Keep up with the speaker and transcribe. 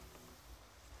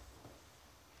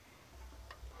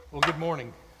Well, good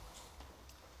morning.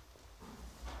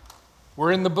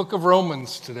 We're in the book of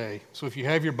Romans today. So if you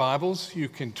have your Bibles, you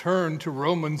can turn to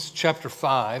Romans chapter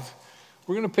 5.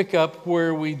 We're going to pick up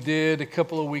where we did a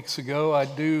couple of weeks ago. I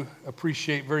do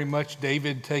appreciate very much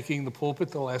David taking the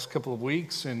pulpit the last couple of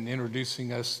weeks and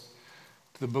introducing us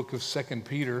to the book of 2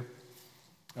 Peter.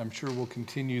 I'm sure we'll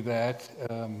continue that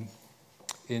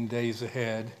in days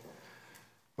ahead.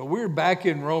 But we're back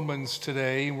in Romans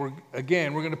today. We're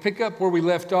going to pick up where we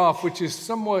left off, which is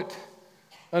somewhat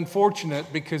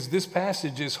unfortunate because this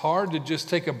passage is hard to just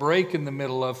take a break in the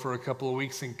middle of for a couple of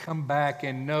weeks and come back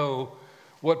and know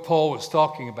what Paul was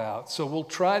talking about. So we'll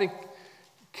try to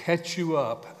catch you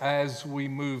up as we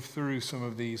move through some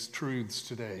of these truths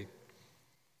today.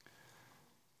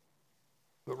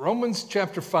 But Romans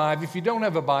chapter 5, if you don't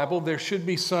have a Bible, there should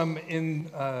be some in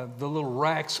the little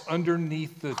racks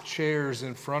underneath the chairs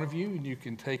in front of you, and you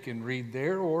can take and read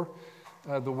there, or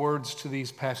the words to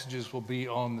these passages will be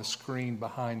on the screen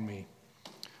behind me.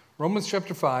 Romans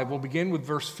chapter 5, we'll begin with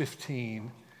verse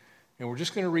 15, and we're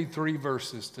just going to read 3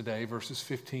 verses today, verses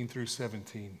 15 through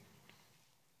 17.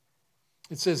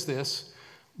 It says this,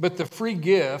 "But the free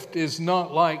gift is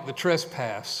not like the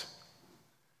trespass.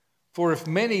 For if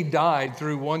many died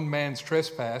through one man's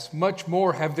trespass, much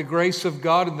more have the grace of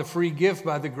God and the free gift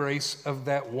by the grace of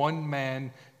that one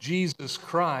man, Jesus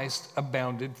Christ,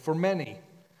 abounded for many.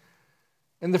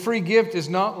 And the free gift is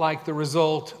not like the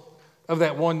result of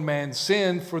that one man's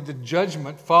sin, for the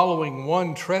judgment following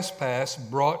one trespass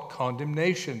brought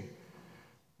condemnation.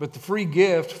 But the free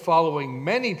gift following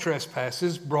many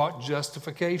trespasses brought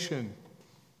justification.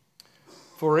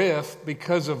 For if,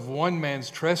 because of one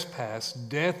man's trespass,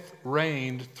 death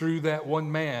reigned through that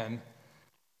one man,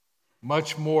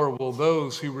 much more will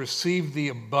those who receive the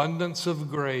abundance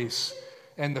of grace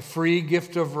and the free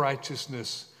gift of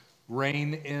righteousness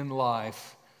reign in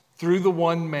life through the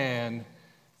one man,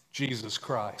 Jesus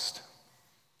Christ."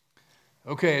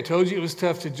 Okay, I told you it was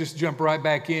tough to just jump right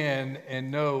back in and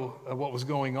know what was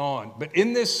going on. But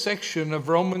in this section of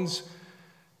Romans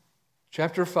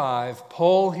Chapter 5,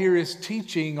 Paul here is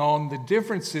teaching on the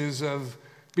differences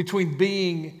between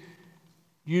being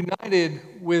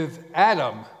united with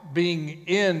Adam, being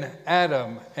in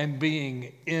Adam, and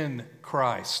being in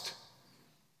Christ.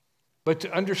 But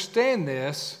to understand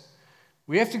this,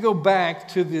 we have to go back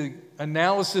to the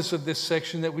analysis of this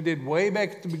section that we did way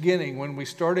back at the beginning when we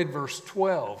started verse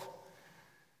 12.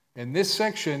 And this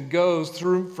section goes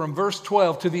through from verse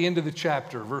 12 to the end of the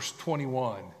chapter, verse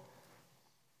 21.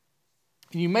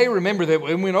 You may remember that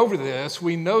when we went over this,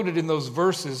 we noted in those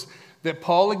verses that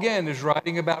Paul again is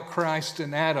writing about Christ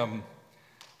and Adam.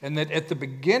 And that at the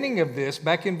beginning of this,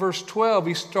 back in verse 12,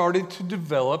 he started to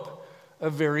develop a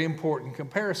very important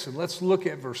comparison. Let's look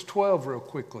at verse 12 real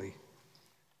quickly.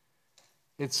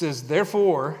 It says,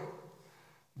 "Therefore,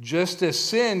 just as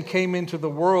sin came into the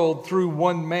world through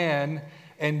one man,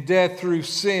 and death through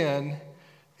sin,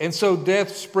 and so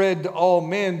death spread to all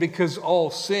men because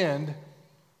all sinned."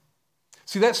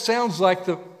 See, that sounds like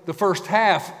the first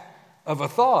half of a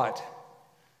thought.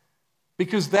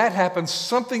 Because that happens,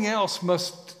 something else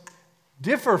must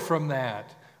differ from that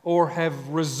or have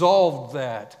resolved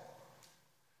that.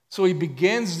 So he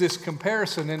begins this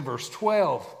comparison in verse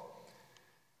 12.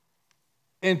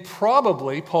 And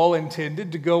probably Paul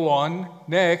intended to go on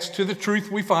next to the truth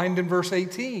we find in verse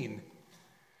 18,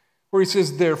 where he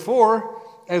says, "Therefore,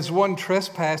 as one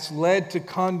trespass led to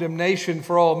condemnation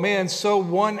for all men, so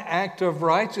one act of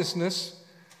righteousness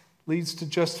leads to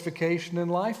justification and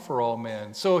life for all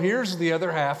men." So here's the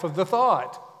other half of the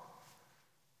thought.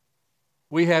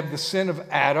 We have the sin of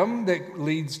Adam that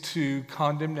leads to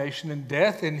condemnation and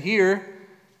death, and here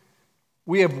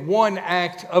we have one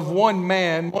act of one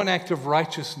man, one act of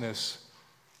righteousness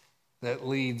that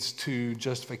leads to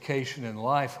justification and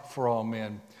life for all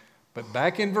men. But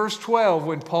back in verse 12,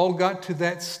 when Paul got to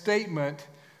that statement,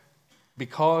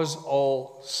 because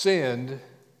all sinned,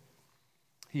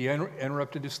 he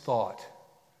interrupted his thought.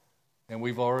 And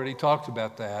we've already talked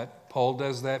about that. Paul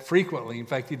does that frequently. In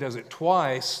fact, he does it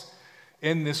twice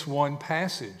in this one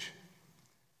passage.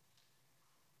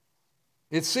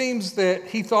 It seems that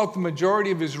he thought the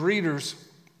majority of his readers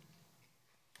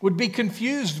would be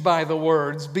confused by the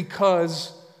words,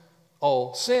 "because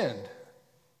all sinned."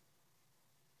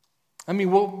 I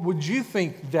mean, what would you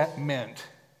think that meant?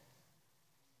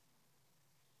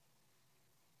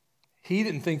 He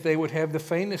didn't think they would have the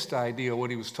faintest idea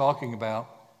what he was talking about.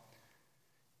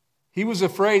 He was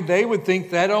afraid they would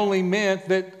think that only meant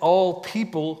that all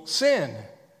people sin.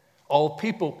 All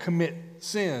people commit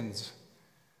sins.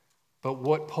 But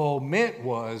what Paul meant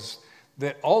was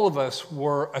that all of us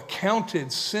were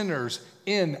accounted sinners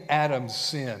in Adam's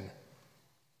sin.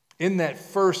 In that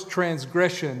first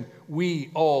transgression, we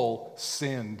all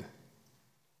sinned.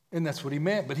 And that's what he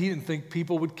meant, but he didn't think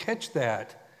people would catch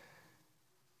that.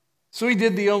 So he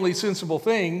did the only sensible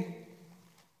thing.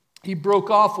 He broke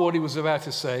off what he was about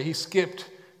to say. He skipped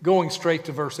going straight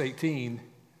to verse 18,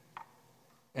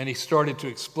 and he started to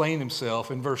explain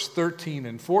himself. And verse 13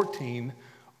 and 14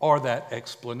 are that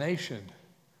explanation.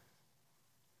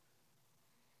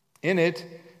 In it,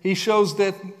 he shows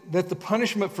that the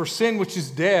punishment for sin, which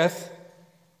is death,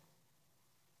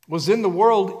 was in the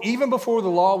world even before the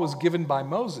law was given by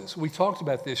Moses. We talked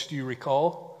about this, do you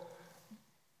recall?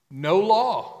 No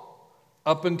law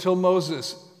up until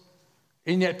Moses,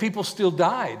 and yet people still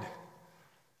died.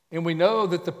 And we know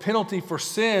that the penalty for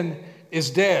sin is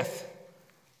death.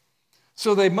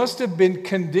 So they must have been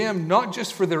condemned not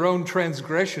just for their own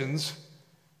transgressions,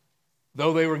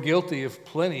 though they were guilty of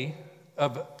plenty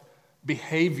of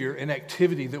behavior and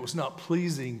activity that was not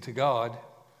pleasing to God,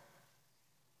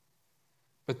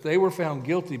 but they were found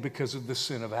guilty because of the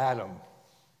sin of Adam.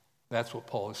 That's what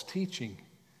Paul is teaching.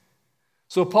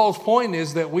 So Paul's point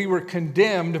is that we were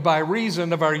condemned by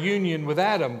reason of our union with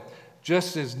Adam,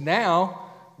 just as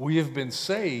now we have been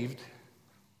saved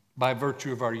by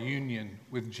virtue of our union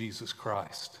with Jesus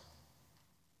Christ.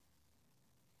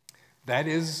 That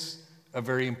is a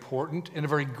very important and a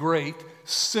very great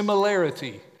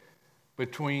similarity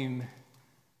between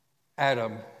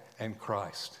Adam and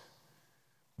Christ.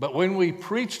 But when we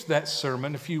preached that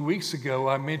sermon a few weeks ago,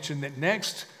 I mentioned that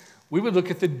next we would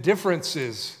look at the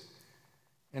differences.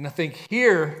 And I think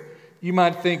here you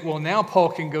might think, well, now Paul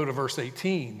can go to verse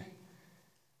 18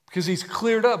 because he's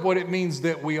cleared up what it means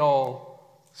that we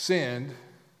all sinned.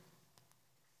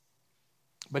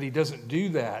 But he doesn't do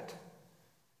that.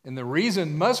 And the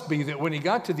reason must be that when he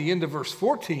got to the end of verse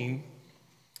 14,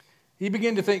 he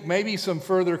began to think maybe some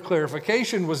further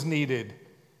clarification was needed.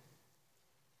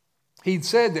 He'd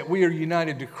said that we are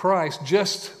united to Christ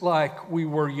just like we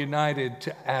were united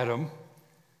to Adam.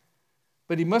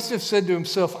 But he must have said to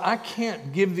himself, I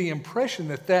can't give the impression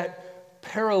that that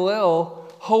parallel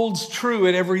holds true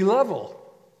at every level.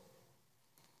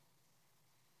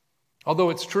 Although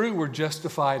it's true we're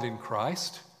justified in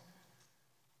Christ,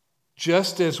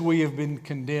 just as we have been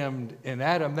condemned in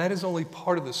Adam, that is only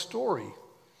part of the story.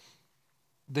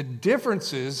 The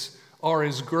differences are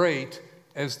as great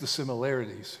as the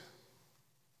similarities.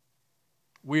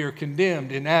 We are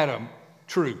condemned in Adam,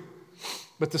 true.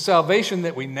 But the salvation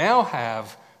that we now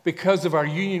have because of our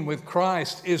union with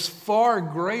Christ is far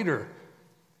greater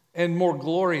and more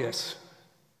glorious.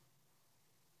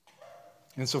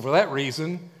 And so for that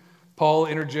reason, Paul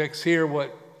interjects here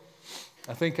what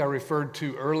I think I referred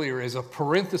to earlier as a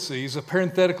parenthesis, a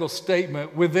parenthetical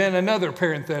statement within another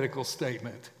parenthetical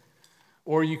statement.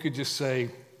 Or you could just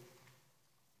say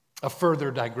a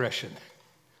further digression.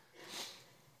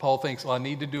 Paul thinks, well, I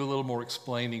need to do a little more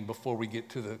explaining before we get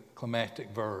to the climactic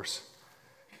verse.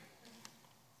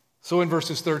 So in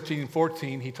verses 13 and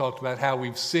 14, he talked about how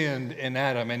we've sinned in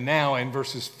Adam. And now in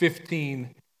verses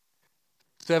 15,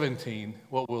 17,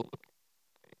 what we'll look at,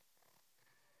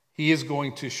 he is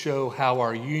going to show how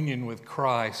our union with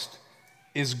Christ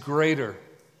is greater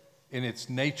in its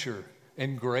nature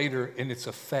and greater in its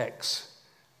effects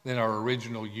than our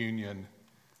original union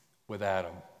with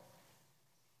Adam.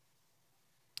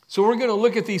 So we're going to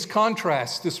look at these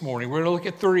contrasts this morning. We're going to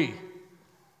look at three,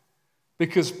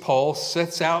 because Paul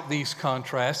sets out these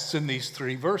contrasts in these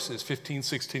three verses, 15,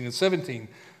 16, and 17.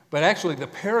 But actually, the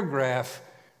paragraph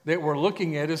that we're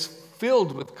looking at is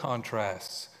filled with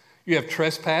contrasts. You have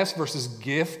trespass versus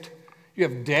gift. You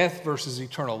have death versus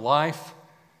eternal life.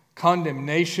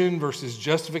 Condemnation versus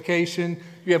justification.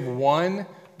 You have one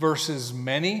versus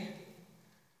many.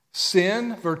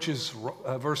 Sin versus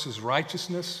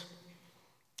righteousness.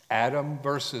 Adam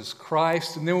versus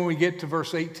Christ. And then when we get to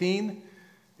verse 18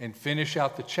 and finish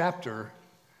out the chapter,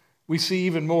 we see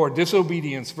even more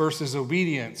disobedience versus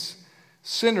obedience,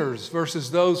 sinners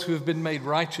versus those who have been made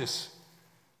righteous,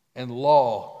 and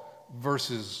law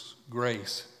versus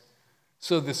grace.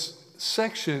 So this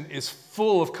section is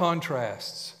full of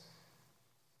contrasts.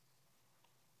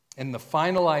 And the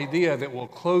final idea that we'll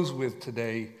close with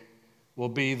today will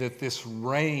be that this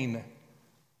reign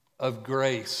of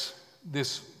grace,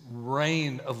 this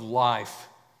reign of life,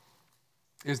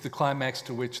 is the climax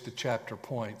to which the chapter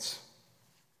points.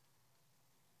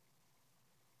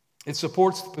 It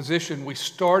supports the position we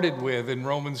started with in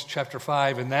Romans chapter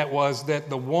 5, and that was that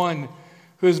the one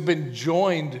who has been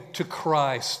joined to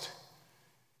Christ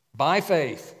by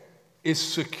faith is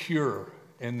secure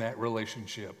in that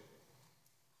relationship.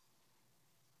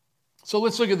 So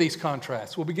let's look at these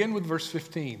contrasts. We'll begin with verse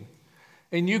 15.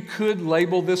 And you could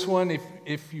label this one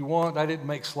if you want. I didn't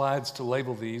make slides to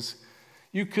label these.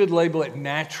 You could label it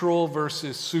natural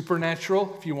versus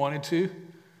supernatural if you wanted to.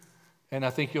 And I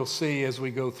think you'll see as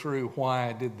we go through why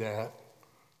I did that.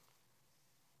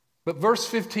 But verse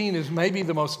 15 is maybe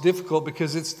the most difficult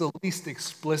because it's the least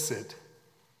explicit.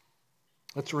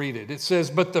 Let's read it. It says,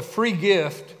 "But the free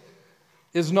gift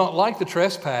is not like the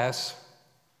trespass.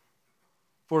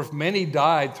 For if many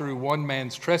died through one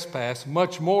man's trespass,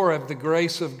 much more of the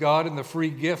grace of God and the free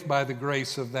gift by the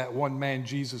grace of that one man,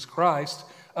 Jesus Christ,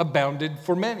 abounded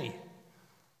for many."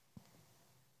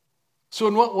 So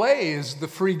in what way is the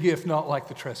free gift not like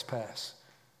the trespass?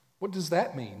 What does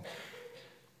that mean?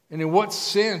 And in what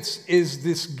sense is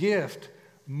this gift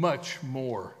much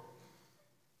more?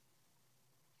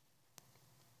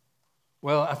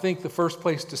 Well, I think the first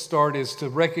place to start is to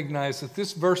recognize that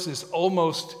this verse is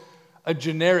almost a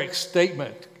generic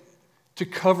statement to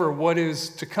cover what is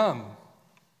to come.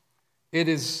 It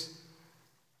is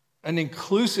an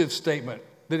inclusive statement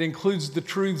that includes the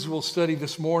truths we'll study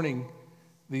this morning,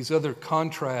 these other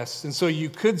contrasts. And so you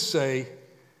could say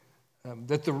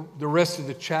that the rest of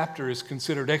the chapter is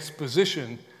considered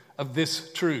exposition of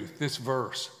this truth, this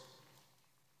verse.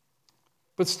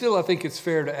 But still, I think it's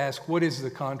fair to ask, what is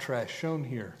the contrast shown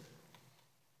here?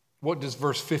 What does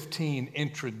verse 15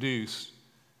 introduce?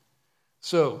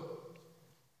 So,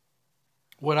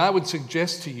 what I would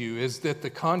suggest to you is that the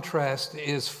contrast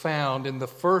is found in the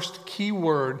first key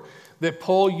word that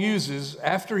Paul uses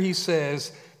after he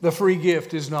says the free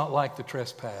gift is not like the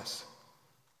trespass.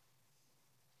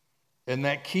 And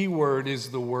that key word is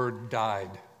the word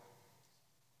died.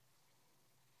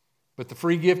 But the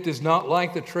free gift is not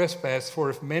like the trespass, for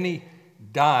if many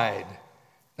died,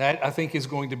 that I think is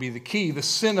going to be the key. The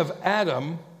sin of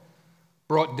Adam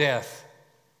brought death.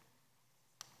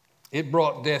 It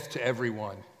brought death to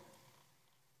everyone.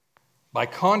 By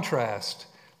contrast,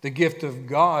 the gift of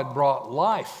God brought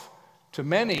life to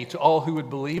many, to all who would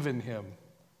believe in him.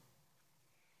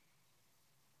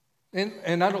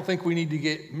 And I don't think we need to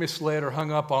get misled or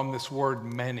hung up on this word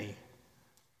many.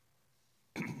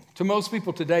 To most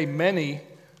people today, many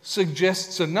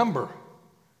suggests a number.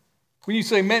 When you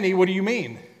say many, what do you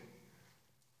mean?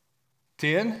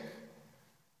 10?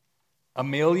 A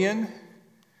million?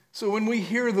 So when we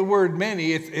hear the word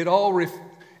many,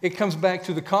 it comes back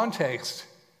to the context.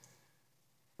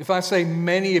 If I say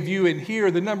many of you in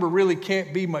here, the number really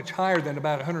can't be much higher than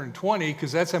about 120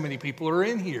 because that's how many people are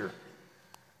in here.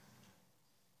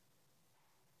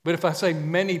 But if I say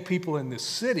many people in this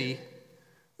city,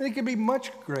 then it can be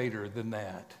much greater than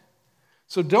that.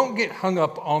 So don't get hung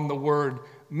up on the word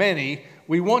many.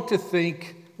 We want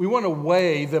to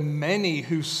weigh the many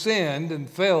who sinned and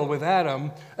fell with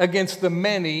Adam against the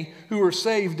many who are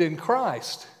saved in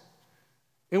Christ.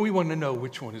 And we want to know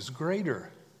which one is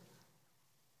greater.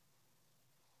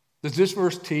 Does this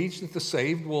verse teach that the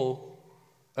saved will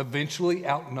eventually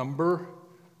outnumber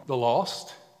the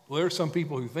lost? Well, there are some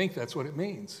people who think that's what it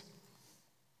means.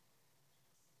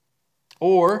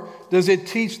 Or does it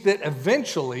teach that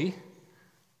eventually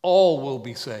all will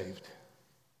be saved,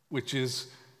 which is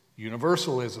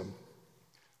universalism?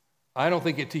 I don't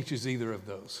think it teaches either of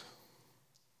those.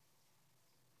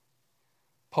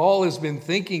 Paul has been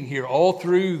thinking here all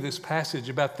through this passage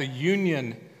about the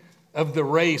union of the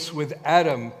race with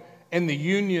Adam and the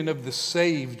union of the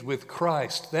saved with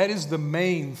Christ. That is the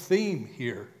main theme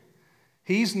here.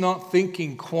 He's not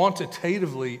thinking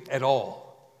quantitatively at all.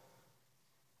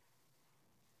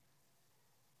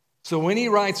 So when he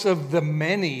writes of the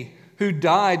many who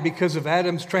died because of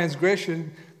Adam's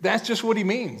transgression, that's just what he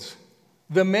means.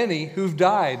 The many who've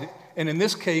died. And in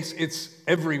this case, it's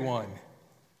everyone.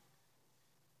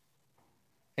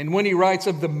 And when he writes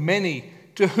of the many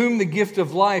to whom the gift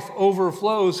of life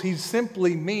overflows, he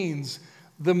simply means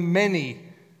the many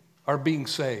are being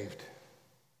saved.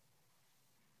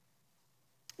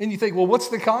 And you think, well, what's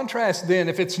the contrast then?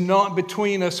 If it's not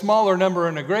between a smaller number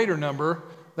and a greater number,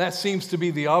 that seems to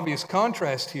be the obvious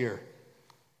contrast here.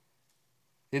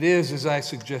 It is, as I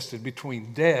suggested,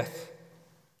 between death,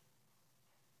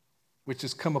 which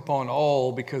has come upon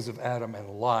all because of Adam, and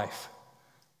life,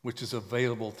 which is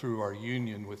available through our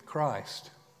union with Christ.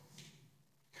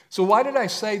 So why did I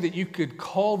say that you could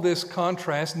call this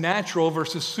contrast natural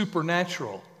versus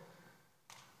supernatural?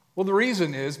 Well, the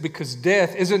reason is because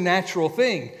death is a natural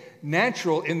thing.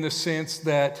 Natural in the sense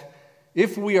that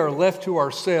if we are left to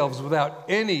ourselves without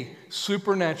any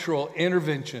supernatural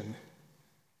intervention,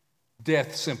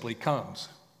 death simply comes.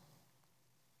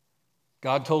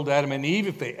 God told Adam and Eve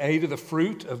if they ate of the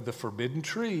fruit of the forbidden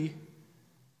tree,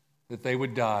 that they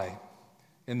would die.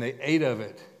 and they ate of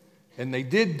it, and they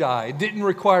did die. It didn't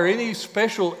require any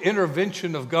special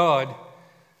intervention of God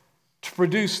to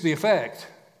produce the effect.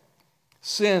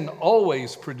 Sin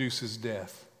always produces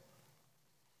death.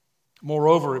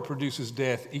 Moreover, it produces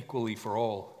death equally for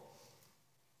all.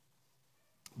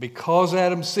 Because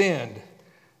Adam sinned,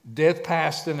 death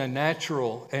passed in a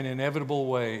natural and inevitable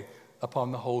way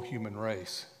upon the whole human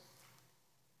race.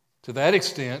 To that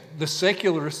extent, the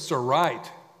secularists are right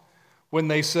when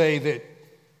they say that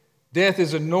death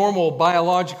is a normal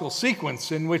biological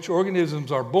sequence in which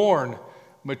organisms are born,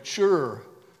 mature,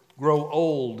 grow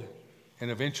old, and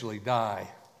eventually die.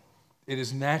 It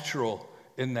is natural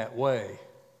in that way.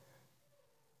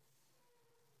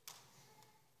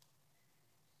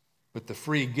 But the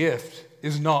free gift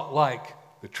is not like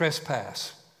the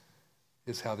trespass,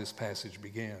 is how this passage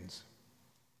begins.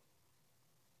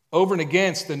 Over and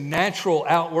against the natural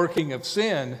outworking of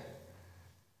sin,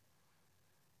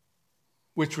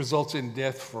 which results in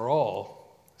death for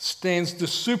all, stands the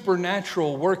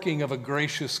supernatural working of a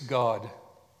gracious God.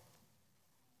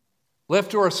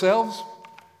 Left to ourselves,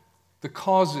 the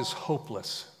cause is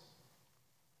hopeless.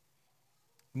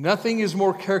 Nothing is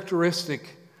more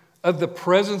characteristic of the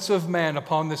presence of man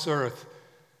upon this earth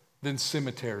than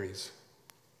cemeteries.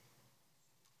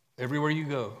 Everywhere you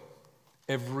go,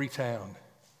 every town,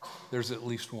 there's at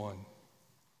least one.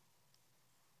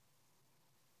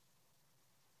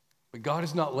 But God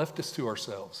has not left us to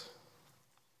ourselves.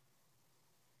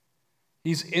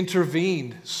 He's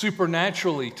intervened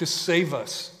supernaturally to save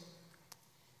us.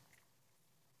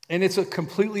 And it's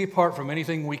completely apart from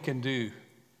anything we can do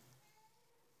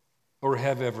or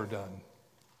have ever done.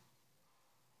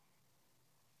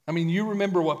 I mean, you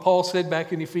remember what Paul said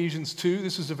back in Ephesians 2?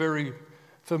 This is a very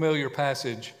familiar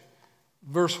passage.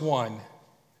 Verse 1,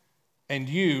 and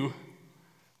you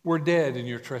were dead in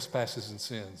your trespasses and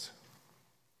sins,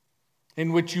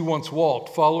 in which you once walked,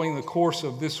 following the course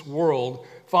of this world,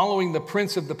 following the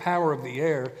prince of the power of the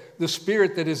air, the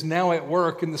spirit that is now at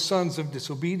work in the sons of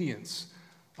disobedience,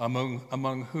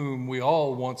 among whom we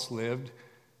all once lived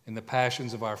in the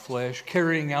passions of our flesh,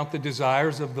 carrying out the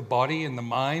desires of the body and the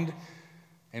mind,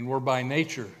 and were by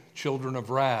nature children of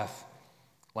wrath,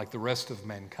 like the rest of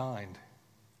mankind.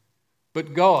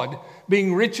 But God,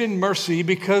 being rich in mercy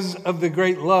because of the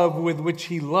great love with which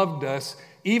He loved us,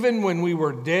 even when we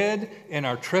were dead in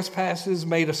our trespasses,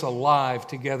 made us alive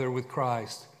together with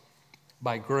Christ.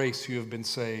 By grace you have been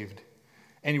saved.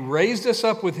 And He raised us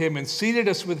up with Him and seated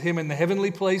us with Him in the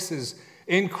heavenly places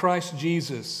in Christ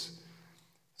Jesus,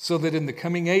 so that in the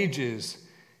coming ages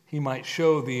He might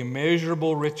show the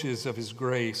immeasurable riches of His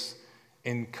grace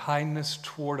and kindness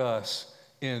toward us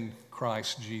in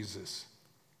Christ Jesus.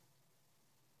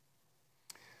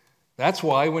 That's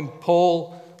why when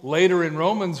Paul later in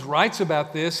Romans writes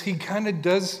about this, he kind of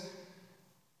does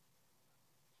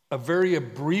a very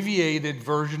abbreviated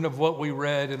version of what we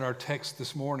read in our text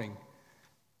this morning.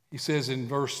 He says in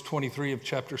verse 23 of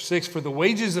chapter 6, for the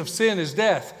wages of sin is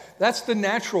death. That's the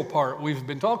natural part we've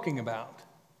been talking about.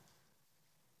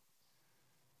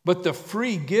 But the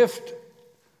free gift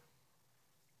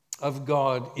of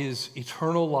God is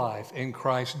eternal life in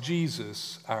Christ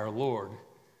Jesus our Lord.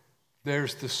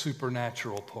 There's the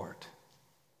supernatural part.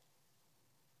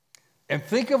 And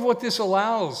think of what this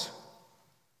allows.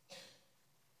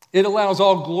 It allows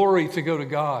all glory to go to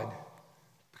God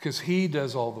because He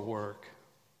does all the work.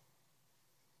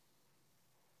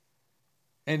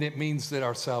 And it means that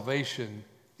our salvation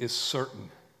is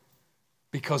certain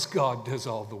because God does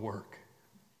all the work.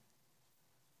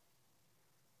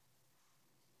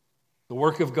 The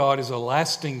work of God is a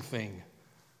lasting thing,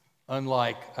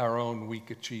 unlike our own weak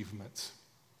achievements.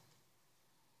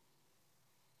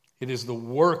 It is the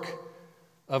work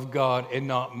of God and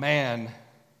not man.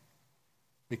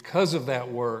 Because of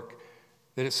that work,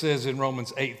 that it says in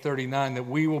Romans 8:39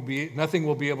 that nothing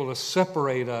will be able to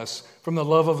separate us from the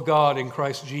love of God in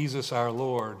Christ Jesus our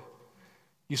Lord.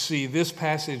 You see, this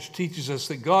passage teaches us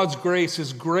that God's grace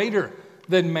is greater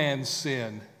than man's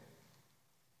sin.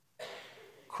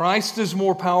 Christ is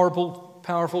more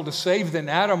powerful to save than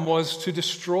Adam was to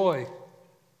destroy.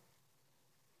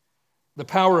 The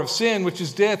power of sin, which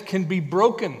is death, can be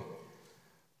broken,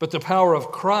 but the power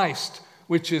of Christ,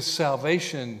 which is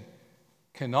salvation,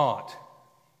 cannot.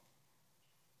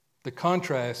 The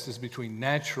contrast is between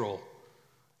natural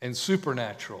and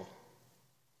supernatural.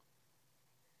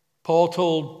 Paul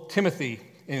told Timothy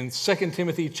in 2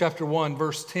 Timothy chapter 1,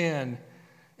 verse 10,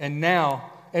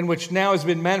 and which now has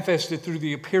been manifested through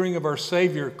the appearing of our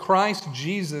Savior, Christ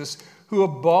Jesus, who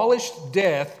abolished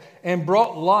death and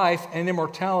brought life and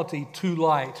immortality to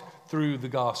light through the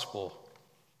gospel.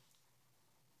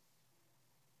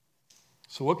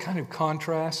 So what kind of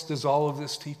contrast does all of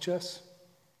this teach us?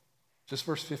 Just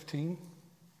verse 15.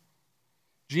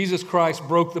 Jesus Christ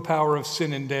broke the power of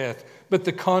sin and death, but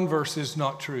the converse is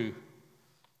not true.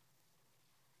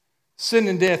 Sin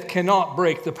and death cannot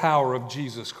break the power of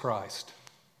Jesus Christ.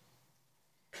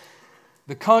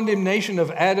 The condemnation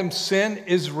of Adam's sin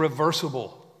is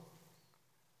reversible.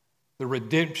 The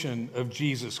redemption of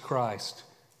Jesus Christ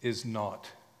is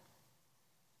not.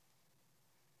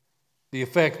 The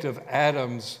effect of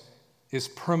Adam's is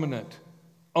permanent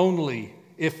only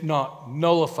if not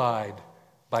nullified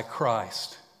by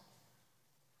Christ.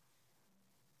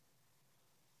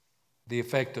 The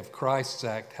effect of Christ's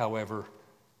act, however,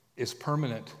 is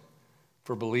permanent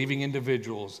for believing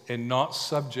individuals and not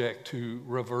subject to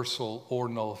reversal or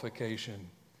nullification.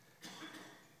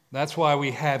 That's why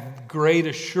we have great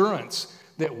assurance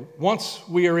that once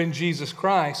we are in Jesus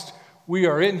Christ, we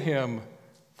are in Him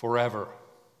forever.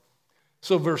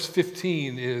 So verse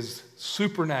 15 is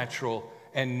supernatural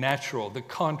and natural, the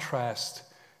contrast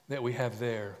that we have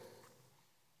there.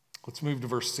 Let's move to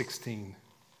verse 16.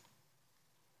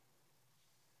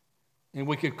 And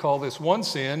we could call this one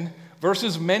sin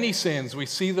versus many sins. We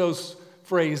see those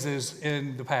phrases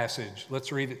in the passage.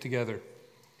 Let's read it together.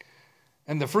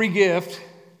 And the free gift,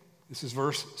 this is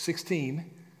verse 16,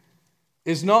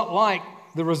 is not like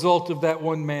the result of that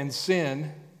one man's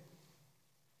sin.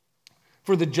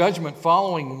 For the judgment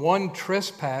following one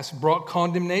trespass brought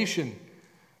condemnation,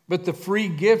 but the free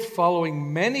gift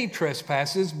following many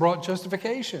trespasses brought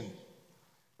justification.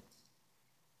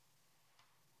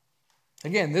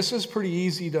 Again, this is pretty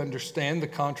easy to understand, the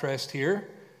contrast here.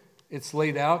 It's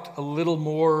laid out a little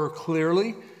more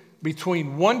clearly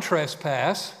between one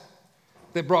trespass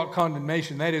that brought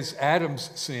condemnation, that is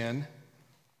Adam's sin,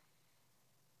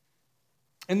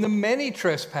 and the many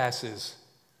trespasses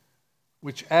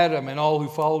which Adam and all who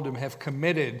followed him have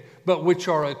committed, but which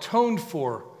are atoned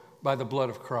for by the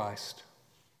blood of Christ.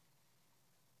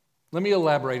 Let me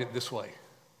elaborate it this way.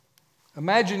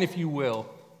 Imagine, if you will,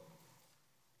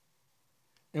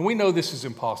 and we know this is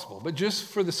impossible, but just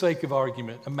for the sake of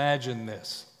argument, imagine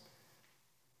this.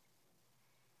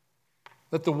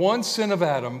 That the one sin of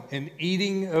Adam in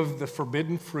eating of the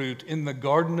forbidden fruit in the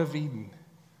Garden of Eden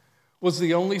was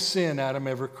the only sin Adam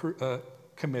ever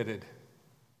committed.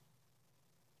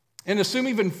 And assume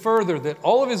even further that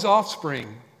all of his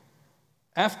offspring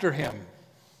after him,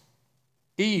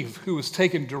 Eve, who was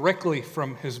taken directly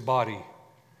from his body,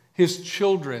 his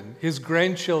children, his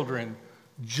grandchildren,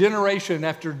 generation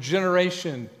after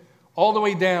generation, all the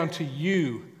way down to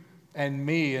you and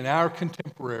me and our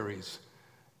contemporaries,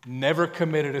 never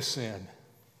committed a sin.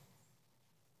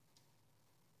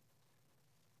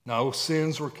 No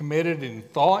sins were committed in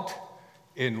thought,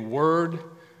 in word,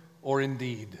 or in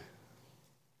deed.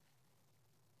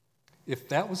 If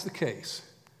that was the case,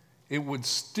 it would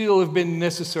still have been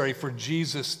necessary for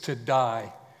Jesus to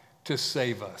die to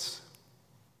save us.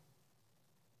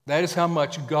 That is how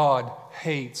much God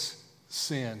hates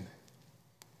sin.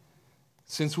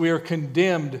 Since we are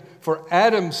condemned for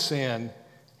Adam's sin,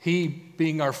 he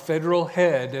being our federal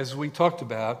head, as we talked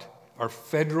about, our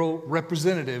federal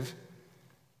representative,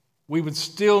 we would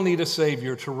still need a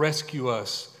Savior to rescue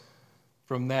us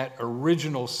from that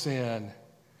original sin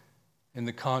and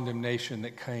the condemnation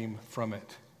that came from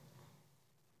it.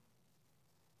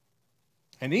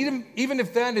 And even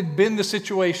if that had been the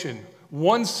situation,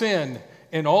 one sin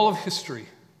in all of history,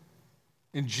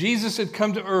 and Jesus had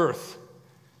come to earth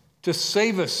to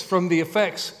save us from the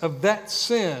effects of that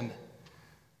sin,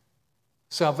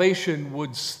 salvation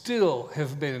would still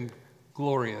have been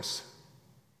glorious.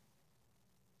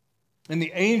 And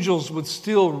the angels would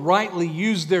still rightly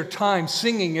use their time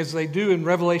singing as they do in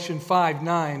Revelation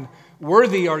 5:9,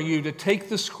 "Worthy are you to take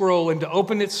the scroll and to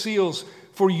open its seals,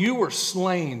 for you were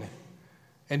slain,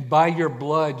 and by your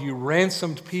blood you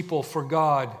ransomed people for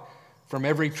God from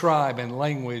every tribe and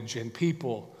language and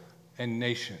people and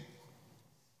nation."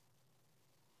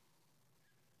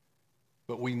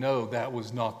 But we know that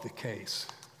was not the case.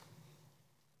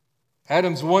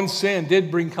 Adam's one sin did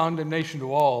bring condemnation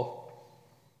to all,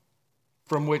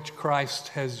 from which Christ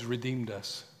has redeemed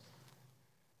us.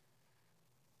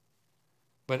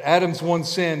 But Adam's one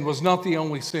sin was not the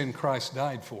only sin Christ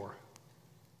died for.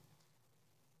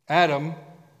 Adam,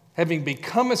 having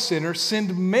become a sinner,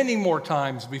 sinned many more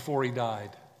times before he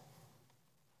died.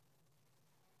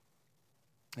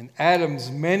 And Adam's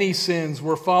many sins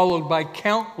were followed by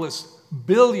countless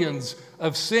billions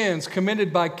of sins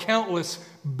committed by countless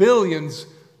billions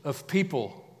of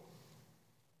people,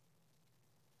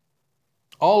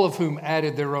 all of whom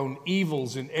added their own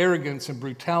evils and arrogance and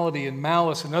brutality and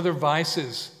malice and other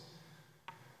vices.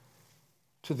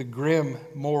 to the grim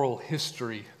moral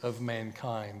history of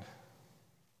mankind.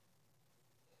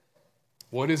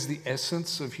 What is the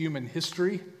essence of human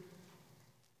history?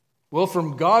 Well,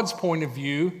 from God's point of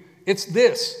view, it's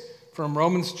this, from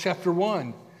Romans chapter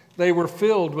 1. They were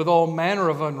filled with all manner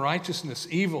of unrighteousness,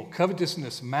 evil,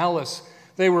 covetousness, malice.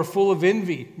 They were full of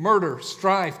envy, murder,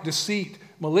 strife, deceit,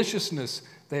 maliciousness.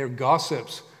 They are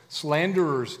gossips,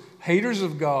 slanderers, haters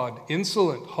of God,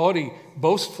 insolent, haughty,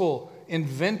 boastful,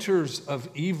 inventors of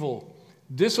evil,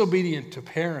 disobedient to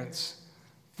parents,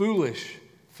 foolish,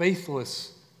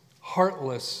 faithless,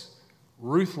 heartless,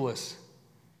 ruthless.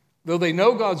 Though they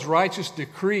know God's righteous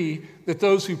decree that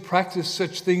those who practice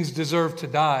such things deserve to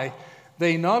die,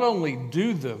 they not only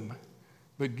do them,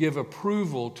 but give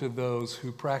approval to those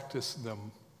who practice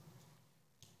them.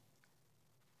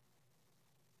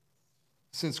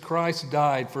 Since Christ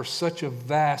died for such a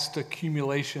vast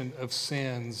accumulation of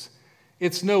sins,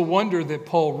 it's no wonder that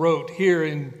Paul wrote here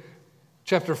in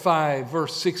chapter 5,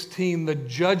 verse 16, the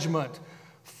judgment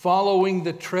following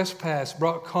the trespass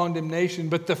brought condemnation,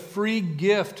 but the free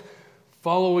gift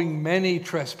following many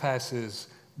trespasses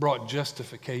brought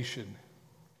justification.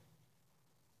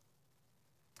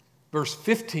 Verse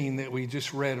 15 that we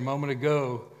just read a moment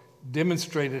ago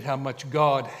demonstrated how much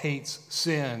God hates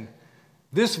sin.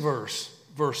 This verse,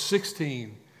 verse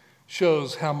 16,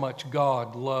 shows how much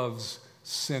God loves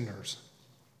sinners.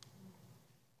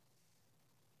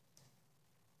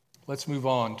 Let's move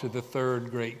on to the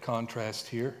third great contrast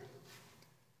here.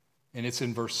 And it's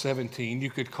in verse 17. You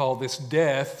could call this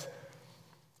death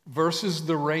versus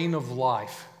the reign of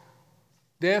life.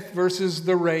 Death versus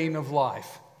the reign of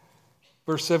life.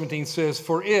 Verse 17 says,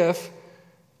 "For if,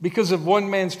 because of one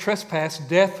man's trespass,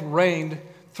 death reigned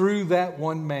through that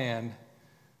one man,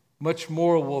 much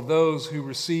more will those who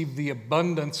receive the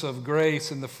abundance of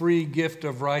grace and the free gift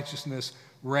of righteousness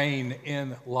reign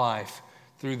in life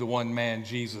through the one man,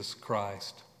 Jesus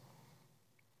Christ."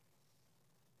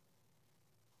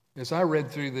 As I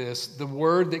read through this, the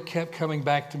word that kept coming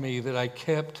back to me that I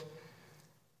kept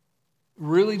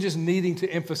really just needing to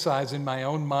emphasize in my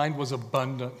own mind was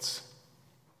abundance.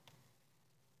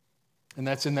 And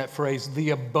that's in that phrase, the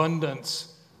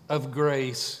abundance of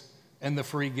grace and the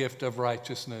free gift of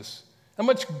righteousness. How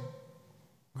much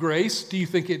grace do you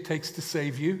think it takes to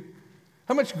save you?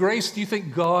 How much grace do you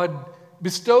think God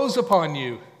bestows upon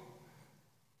you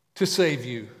to save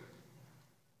you?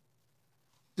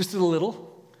 Just a little?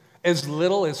 As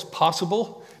little as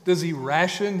possible? Does He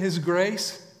ration His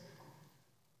grace?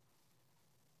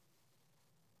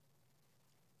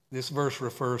 This verse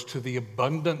refers to the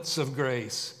abundance of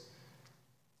grace.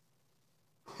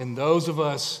 And those of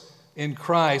us in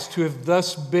Christ who have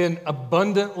thus been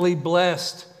abundantly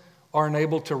blessed are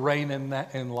enabled to reign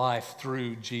in life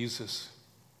through Jesus.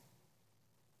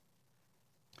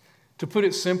 To put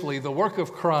it simply, the work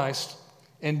of Christ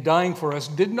in dying for us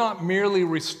did not merely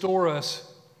restore us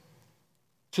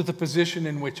to the position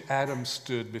in which Adam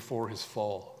stood before his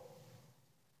fall.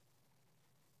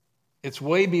 It's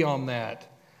way beyond that.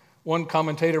 One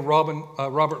commentator,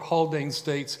 Robert Haldane,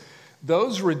 states,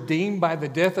 "Those redeemed by the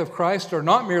death of Christ are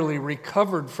not merely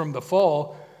recovered from the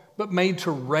fall, but made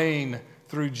to reign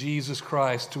through Jesus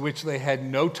Christ, to which they had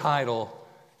no title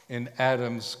in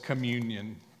Adam's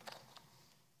communion."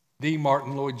 D.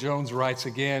 Martin Lloyd-Jones writes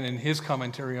again in his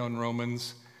commentary on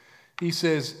Romans, he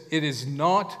says, "It is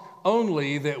not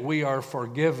only that we are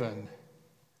forgiven,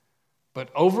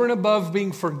 but over and above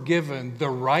being forgiven,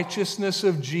 the righteousness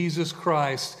of Jesus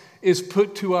Christ is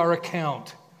put to our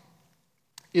account,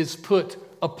 is put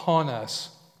upon us."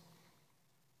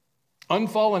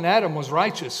 Unfallen Adam was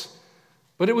righteous,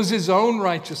 but it was his own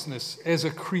righteousness as a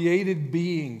created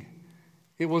being.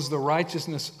 It was the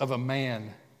righteousness of a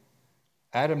man.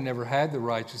 Adam never had the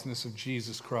righteousness of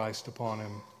Jesus Christ upon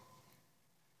him.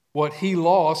 What he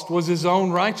lost was his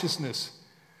own righteousness.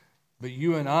 But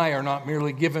you and I are not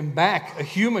merely given back a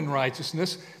human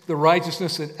righteousness, the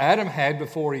righteousness that Adam had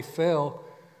before he fell.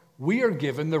 We are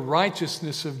given the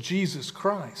righteousness of Jesus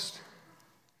Christ.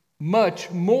 Much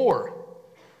more.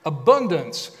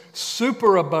 Abundance,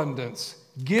 superabundance.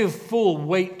 Give full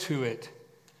weight to it.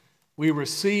 We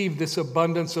receive this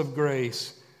abundance of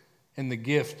grace and the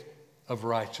gift of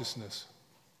righteousness.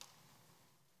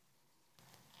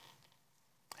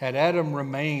 Had Adam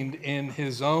remained in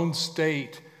his own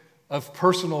state of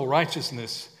personal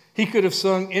righteousness, he could have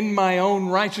sung, "In my own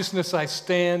righteousness I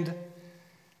stand,"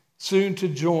 soon to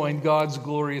join God's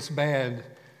glorious band,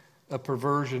 a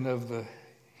perversion of the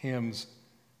hymn's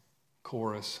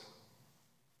chorus.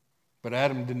 But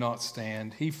Adam did not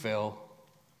stand. He fell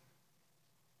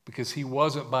because he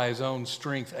wasn't by his own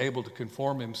strength able to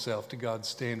conform himself to God's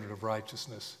standard of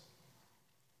righteousness.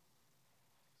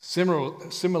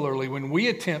 Similarly, when we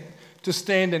attempt to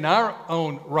stand in our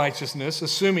own righteousness,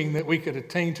 assuming that we could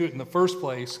attain to it in the first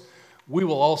place, we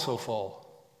will also fall.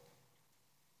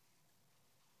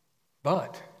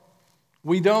 But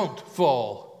we don't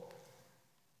fall.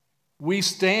 We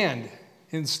stand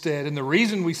instead. And the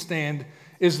reason we stand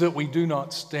is that we do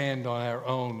not stand on our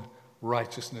own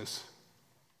righteousness.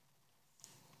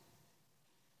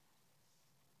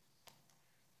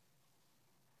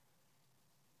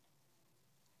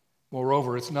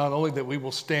 Moreover, it's not only that we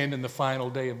will stand in the final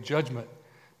day of judgment,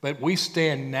 but we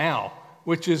stand now,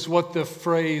 which is what the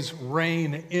phrase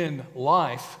reign in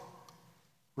life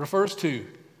refers to.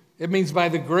 It means by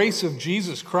the grace of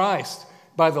Jesus Christ,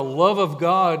 by the love of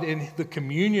God and the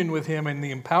communion with Him and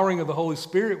the empowering of the Holy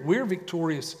Spirit, we're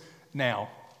victorious now.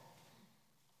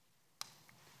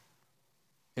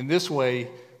 In this way,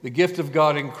 the gift of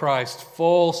God in Christ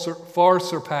far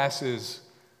surpasses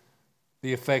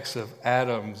the effects of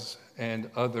Adam's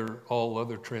and all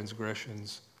other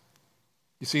transgressions.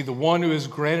 You see, the one who is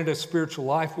granted a spiritual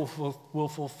life will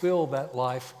fulfill that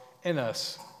life in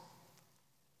us.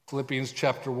 Philippians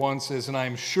chapter 1 says, "And I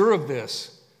am sure of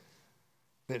this,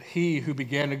 that he who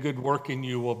began a good work in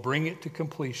you will bring it to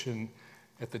completion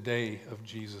at the day of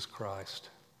Jesus Christ."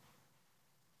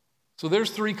 So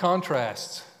there's three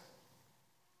contrasts.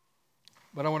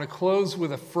 But I want to close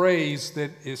with a phrase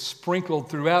that is sprinkled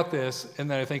throughout this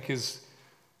and that I think is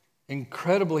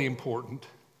incredibly important.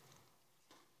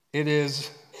 It is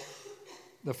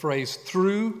the phrase,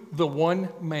 "through the one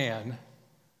man,"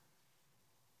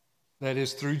 that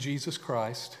is, through Jesus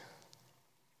Christ.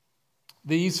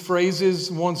 These phrases,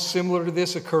 one similar to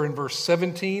this, occur in verse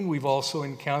 17. We've also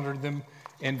encountered them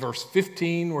in verse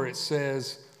 15, where it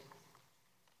says,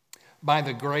 "By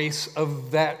the grace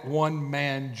of that one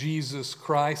man, Jesus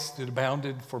Christ, it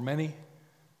abounded for many."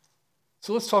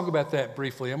 So let's talk about that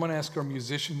briefly. I'm going to ask our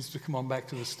musicians to come on back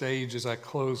to the stage as I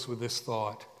close with this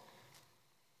thought.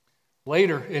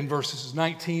 Later in verses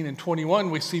 19 and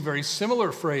 21, we see very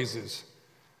similar phrases.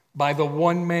 By the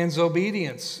one man's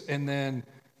obedience, and then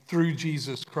through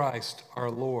Jesus Christ our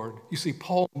Lord. You see,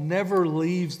 Paul never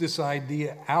leaves this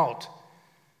idea out,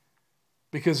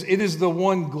 because it is the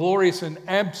one glorious and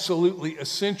absolutely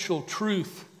essential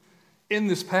truth in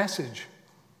this passage.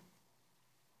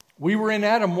 We were in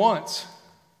Adam once,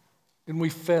 and we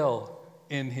fell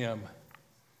in him.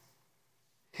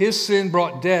 His sin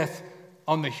brought death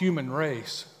on the human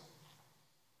race.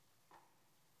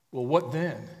 Well, what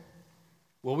then?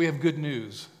 Well, we have good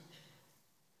news.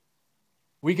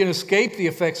 We can escape the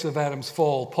effects of Adam's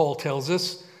fall, Paul tells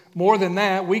us. More than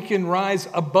that, we can rise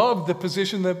above the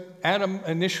position that Adam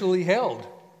initially held.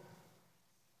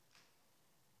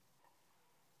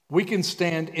 We can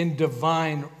stand in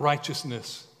divine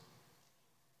righteousness,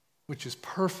 which is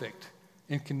perfect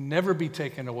and can never be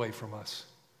taken away from us.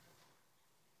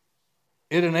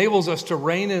 It enables us to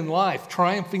reign in life,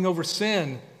 triumphing over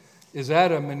sin, as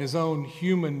Adam in his own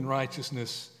human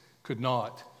righteousness could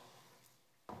not.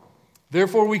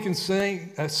 Therefore, we can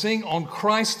sing, "On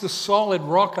Christ the solid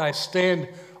rock I stand,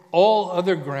 all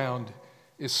other ground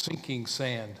is sinking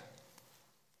sand."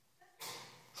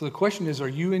 So the question is, are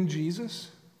you in Jesus?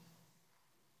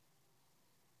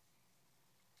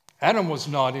 Adam was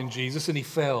not in Jesus, and he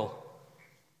fell,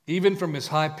 even from his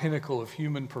high pinnacle of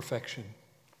human perfection.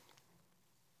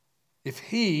 If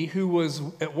he, who was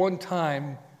at one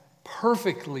time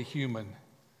perfectly human,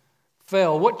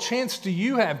 fell, what chance do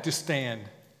you have to stand?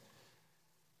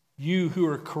 You who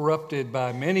are corrupted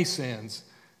by many sins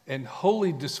and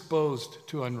wholly disposed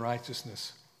to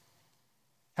unrighteousness.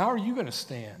 How are you going to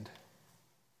stand?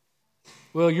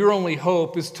 Well, your only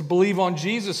hope is to believe on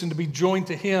Jesus and to be joined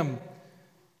to him,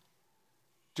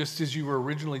 just as you were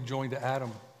originally joined to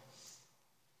Adam.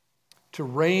 To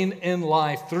reign in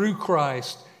life through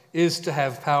Christ is to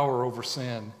have power over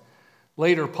sin.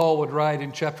 Later, Paul would write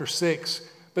in chapter 6,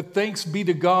 "But thanks be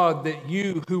to God that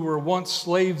you who were once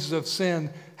slaves of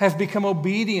sin have become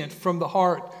obedient from the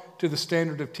heart to the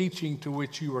standard of teaching to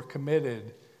which you are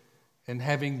committed, and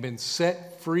having been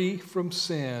set free from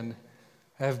sin,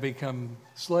 have become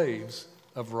slaves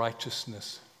of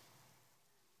righteousness."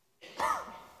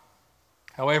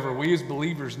 However, we as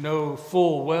believers know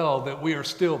full well that we are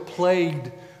still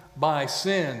plagued by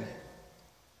sin.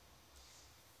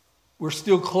 We're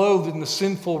still clothed in the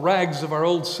sinful rags of our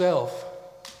old self,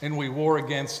 and we war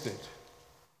against it.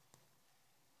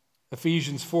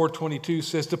 Ephesians 4:22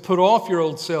 says to put off your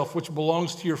old self, which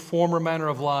belongs to your former manner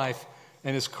of life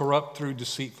and is corrupt through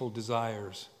deceitful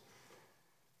desires.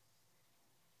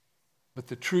 But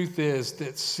the truth is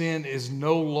that sin is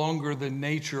no longer the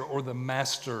nature or the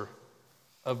master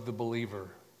of the believer.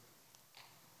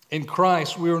 In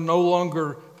Christ, we are no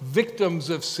longer victims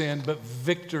of sin, but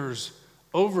victors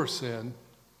over sin.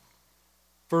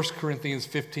 1 Corinthians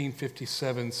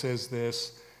 15:57 says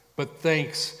this, "But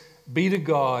thanks be to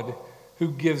God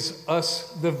who gives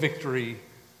us the victory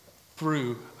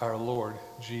through our Lord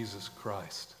Jesus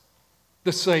Christ."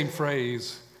 The same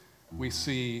phrase we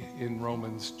see in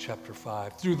Romans chapter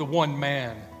 5. Through the one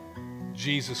man,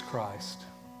 Jesus Christ,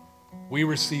 we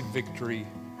receive victory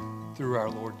through our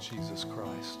Lord Jesus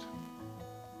Christ.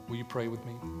 Will you pray with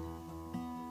me?